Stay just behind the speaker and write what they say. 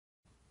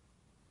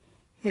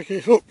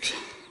Okay folks,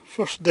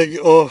 first dig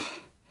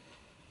of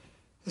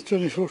the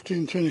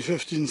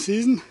 2014-2015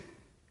 season.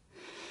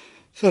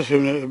 Sorry if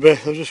I'm out of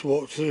breath, I've just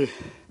walked through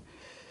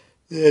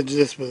the edge of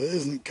this but it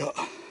isn't cut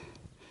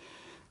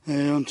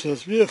onto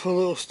this beautiful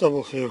little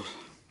stubble field.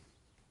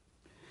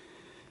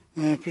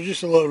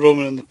 Produced a lot of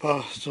roaming in the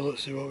past, so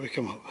let's see what we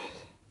come up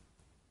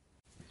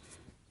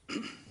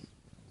with.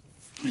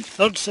 The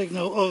third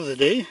signal of the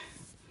day,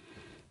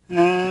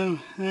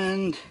 and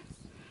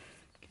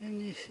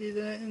can you see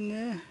that in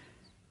there?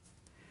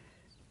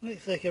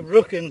 Looks like a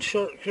broken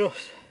short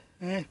cross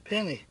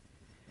penny.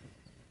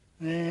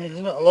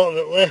 There's not a lot of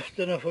it left,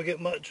 don't know if we'll get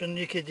much on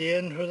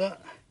UKDN for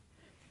that,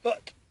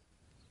 but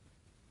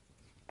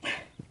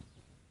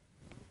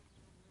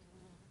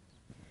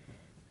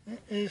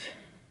it is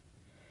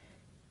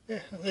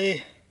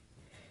definitely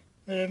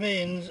the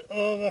remains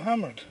of a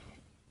hammered.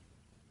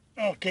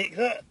 I'll take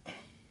that.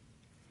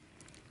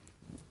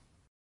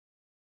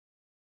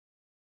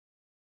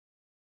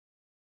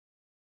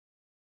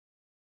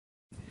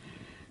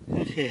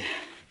 Okay,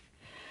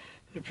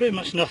 so pretty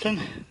much nothing.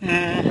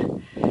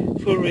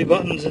 4 wee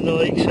buttons and the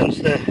like since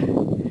the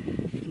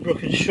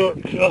broken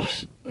short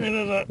cross.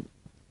 However,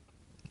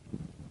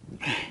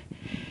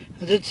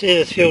 I did say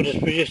this field has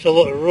produced a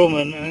lot of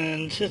roman,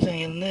 and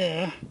sitting in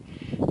there,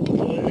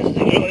 although it is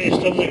the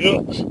grottiest of the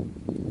grots,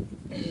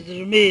 is the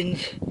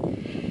remains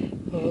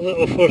of a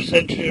little 4th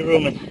century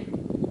roman.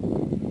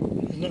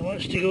 There's not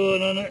much to go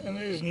on it and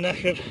it is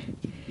knackered,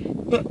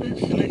 but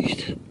it's the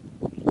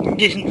next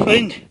decent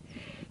find.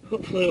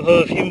 Hopefully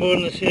we'll have a few more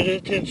in this area.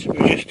 It tends to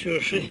produce 2 or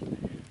 3.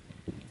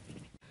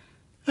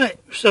 Right,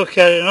 we're still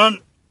carrying on.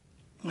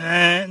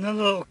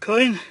 Another little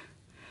coin.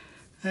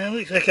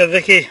 Looks like a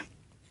Vicky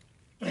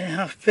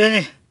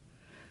halfpenny,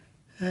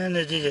 and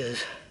it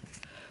is.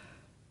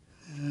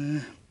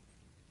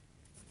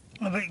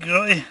 A bit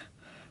grotty.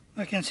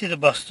 I can see the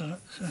bust on it,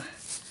 so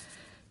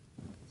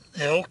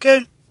they all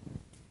count.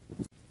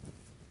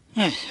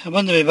 Right, I'm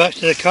on the way back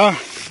to the car. I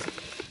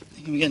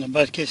think I'm getting a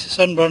bad case of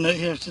sunburn out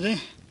here today.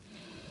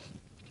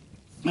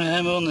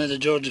 I'm only the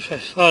George V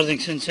farthing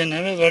since then,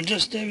 however,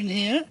 just down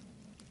here,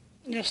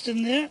 just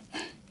in there,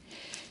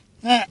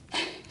 that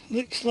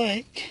looks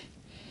like,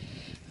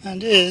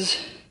 and is,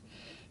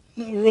 a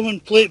little Roman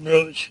plate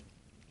brooch.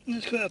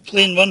 It's quite a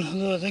plain one,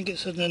 although I think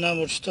it's had an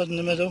enamelled stud in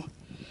the middle.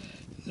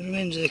 The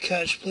remains of the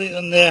catch plate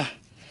on there.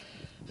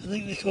 I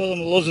think they call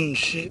them lozenge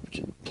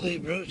shaped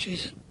plate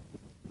brooches.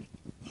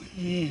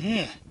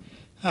 Yeah,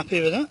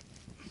 happy with that.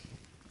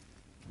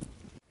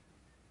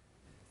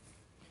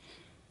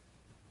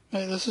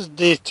 Right, this is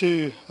day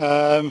 2. I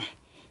was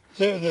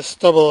out in the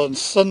stubble on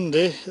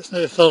Sunday. It's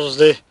now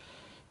Thursday,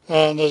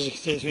 and as you can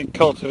see it's been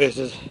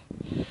cultivated.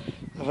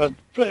 I've had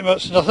pretty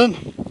much nothing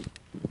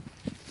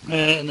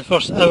in the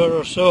first hour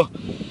or so.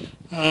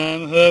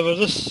 However,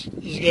 this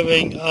is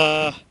giving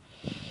a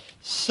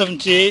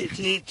 78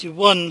 to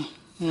 81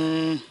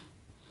 on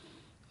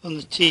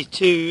the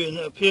T2, and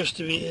it appears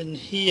to be in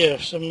here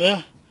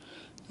somewhere.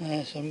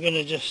 So I'm going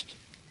to just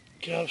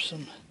grab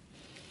some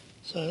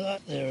of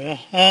that. There we are.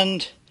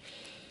 And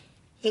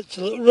it's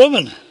a little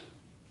roman.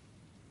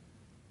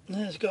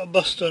 It's got a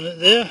bust on it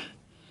there.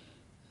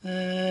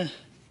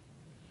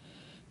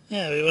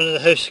 Yeah, we're one of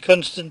the House of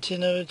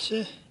Constantine, I would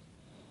say.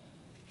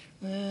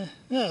 Yeah,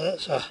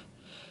 that's a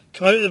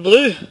come out of the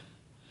blue,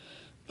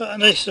 but a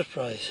nice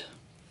surprise.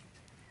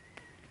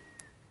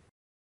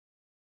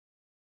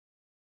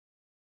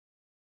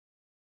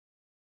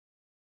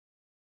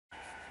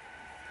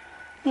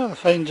 Well, the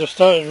finds have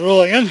started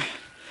rolling in.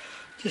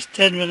 Just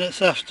 10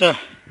 minutes after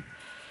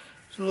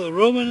the little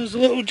roman is a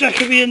little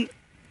Jacobean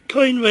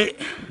coin weight.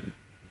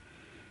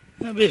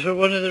 That'll be for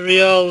one of the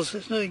reals.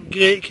 It's not in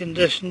great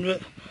condition,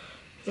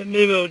 but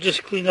maybe it'll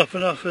just clean up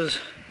enough as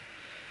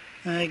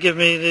give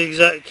me the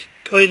exact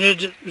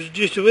coinage it was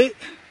due to weight.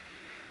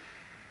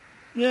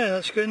 Yeah,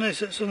 that's quite nice.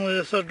 That's only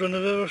the 3rd one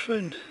I've ever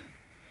found.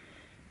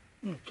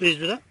 I'm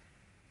pleased with that.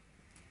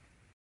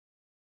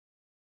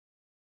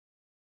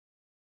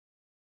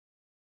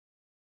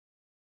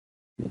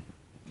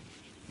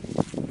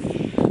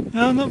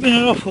 Well, not been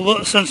an awful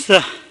lot since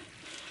the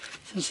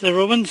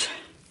Romans.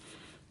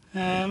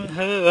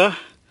 However,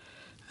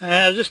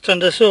 I've just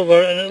turned this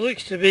over and it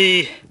looks to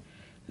be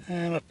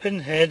a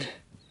pinhead.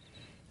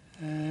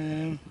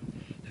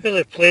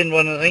 Fairly plain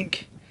one, I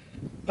think,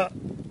 but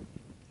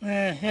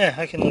yeah,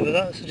 I can live with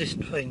that. It's a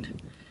decent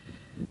find.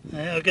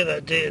 I'll get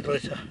that dated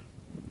later.